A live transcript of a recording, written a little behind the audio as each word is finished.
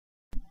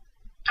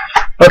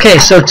Okay,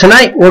 so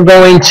tonight we're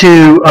going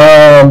to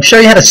show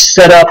you how to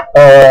set up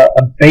a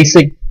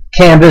basic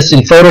canvas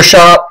in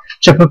Photoshop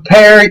to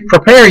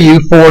prepare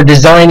you for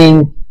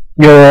designing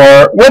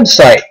your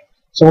website.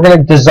 So we're going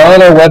to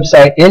design our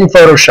website in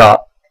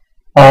Photoshop.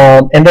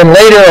 And then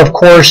later, of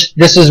course,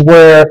 this is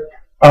where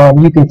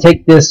you can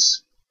take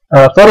this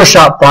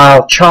Photoshop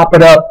file, chop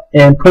it up,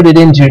 and put it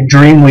into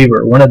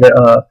Dreamweaver,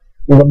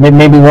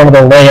 maybe one of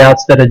the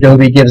layouts that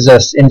Adobe gives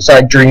us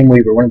inside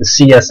Dreamweaver, one of the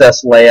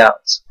CSS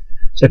layouts.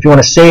 So if you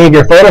want to save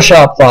your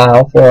Photoshop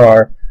file for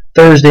our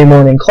Thursday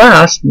morning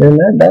class, then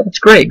that's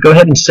great. Go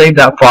ahead and save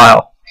that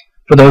file.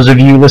 For those of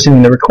you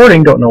listening to the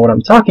recording don't know what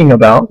I'm talking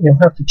about, you'll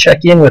have to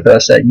check in with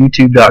us at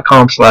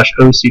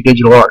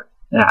youtube.com/ocdigitalart.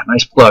 Yeah,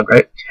 nice plug,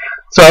 right?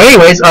 So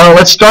anyways,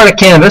 let's start a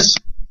canvas.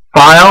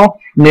 File,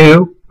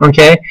 new,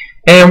 okay?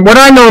 And what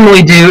I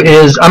normally do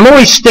is I'm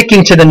always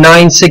sticking to the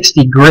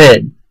 960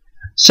 grid.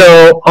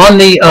 So on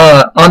the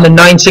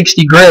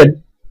 960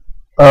 grid,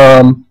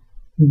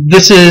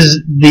 this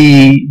is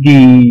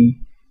the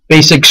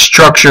basic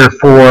structure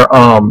for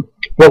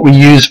what we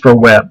use for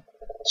web.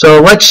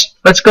 So let's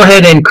go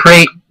ahead and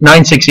create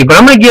 960. But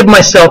I'm going to give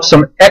myself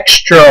some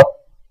extra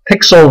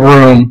pixel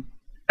room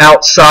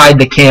outside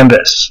the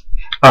canvas.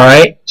 All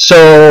right.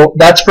 So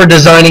that's for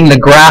designing the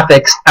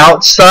graphics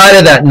outside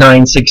of that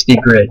 960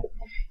 grid.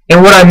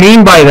 And what I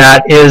mean by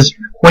that is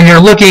when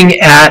you're looking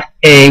at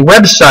a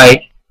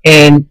website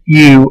and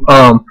you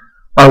are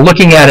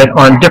looking at it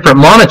on different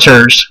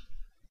monitors,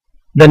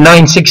 the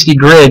 960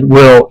 grid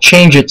will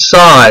change its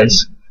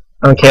size,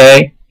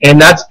 okay?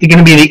 And that's going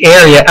to be the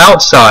area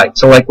outside.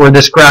 So like where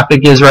this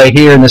graphic is right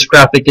here and this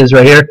graphic is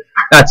right here,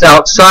 that's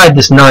outside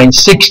this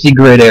 960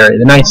 grid area.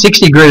 The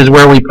 960 grid is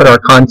where we put our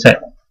content.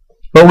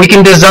 But we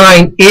can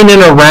design in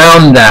and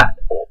around that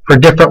for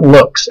different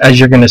looks, as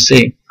you're going to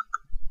see.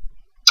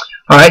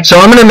 All right, so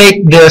I'm going to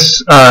make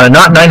this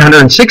not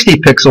 960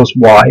 pixels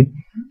wide,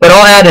 but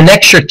I'll add an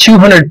extra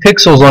 200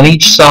 pixels on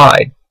each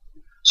side.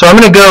 So I'm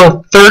going to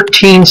go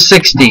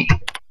 1360.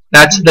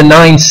 That's the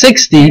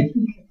 960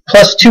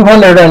 plus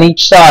 200 on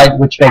each side,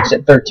 which makes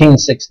it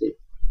 1360.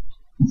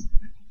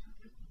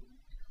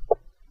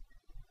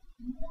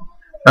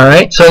 All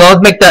right, so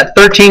let's make that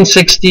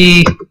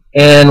 1360,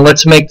 and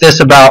let's make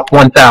this about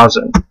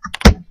 1000.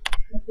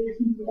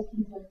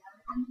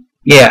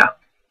 Yeah.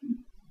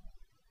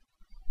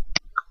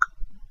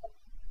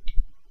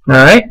 All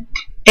right,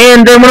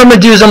 and then what I'm going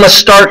to do is I'm going to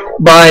start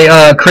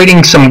by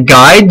creating some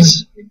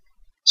guides.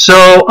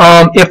 So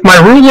if my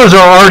rulers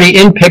are already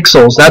in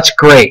pixels, that's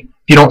great.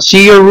 If you don't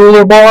see your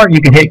ruler bar, you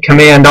can hit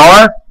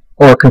Command-R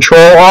or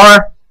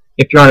Control-R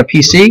if you're on a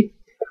PC,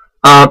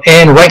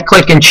 and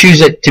right-click and choose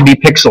it to be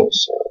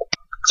pixels.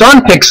 It's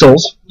on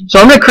pixels, so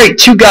I'm going to create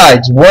two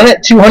guides, one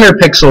at 200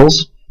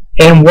 pixels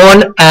and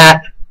one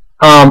at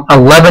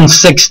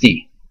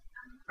 1160.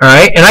 All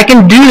right, and I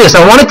can do this.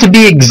 I want it to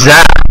be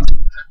exact.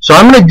 So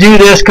I'm going to do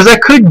this because I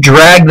could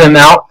drag them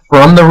out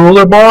from the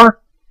ruler bar,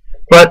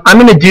 but I'm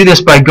going to do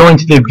this by going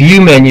to the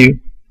View menu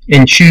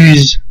and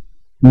choose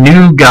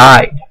New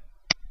Guide.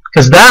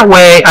 Because that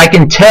way I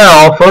can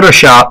tell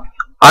Photoshop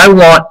I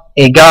want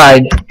a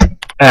guide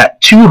at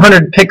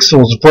 200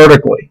 pixels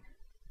vertically.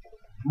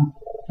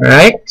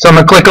 Alright, so I'm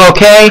going to click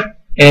OK,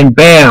 and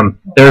bam,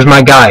 there's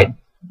my guide.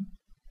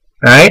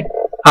 Alright,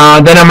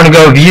 then I'm going to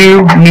go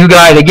View, New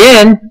Guide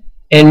again,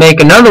 and make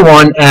another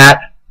one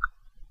at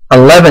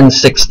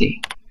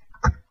 1160.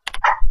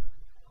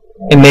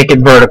 And make it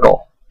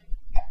vertical.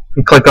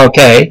 And click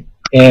OK,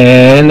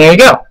 and there you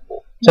go.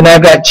 So now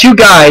I've got two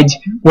guides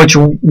which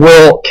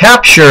will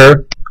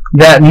capture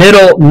that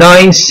middle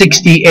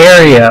 960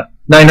 area.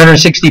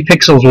 960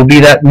 pixels will be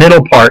that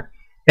middle part.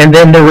 And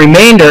then the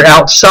remainder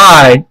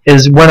outside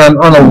is when I'm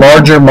on a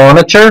larger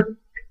monitor,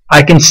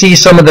 I can see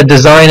some of the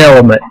design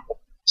element.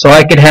 So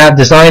I could have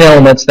design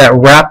elements that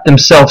wrap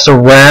themselves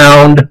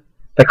around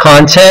the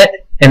content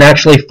and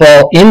actually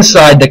fall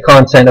inside the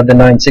content of the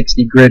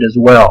 960 grid as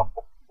well.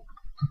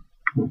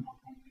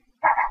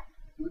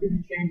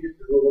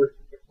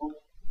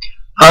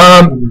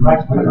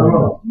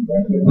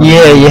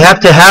 Yeah, you have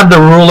to have the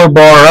ruler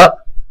bar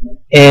up,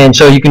 and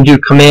so you can do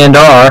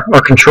Command-R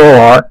or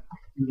Control-R,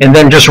 and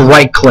then just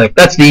right-click.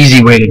 That's the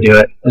easy way to do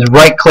it. Is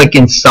right-click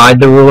inside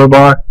the ruler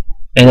bar,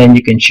 and then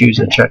you can choose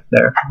a check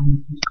there.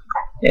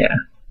 Yeah.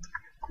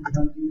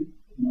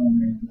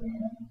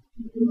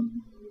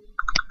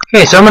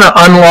 Okay, so I'm going to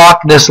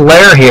unlock this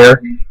layer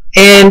here,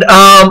 and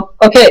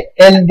okay,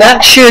 and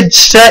that should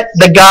set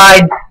the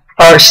guide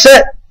or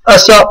set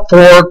us up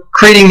for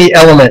creating the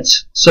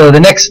elements. So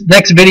the next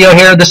video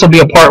here, this will be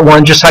a part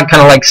one, just kind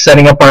of like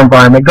setting up our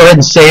environment. Go ahead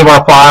and save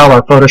our file,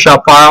 our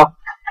Photoshop file,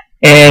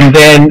 and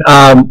then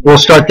we'll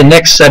start the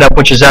next setup,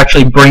 which is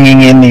actually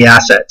bringing in the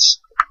assets.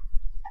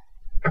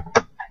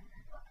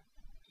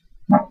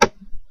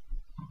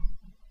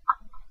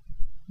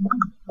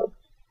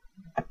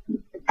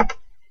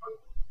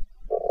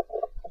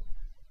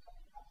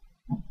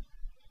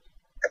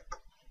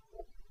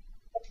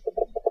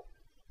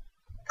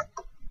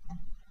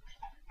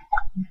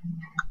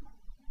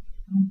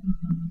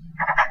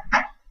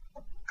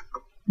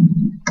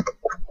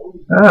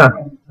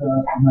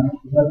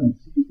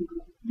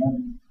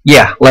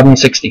 Yeah,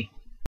 1160.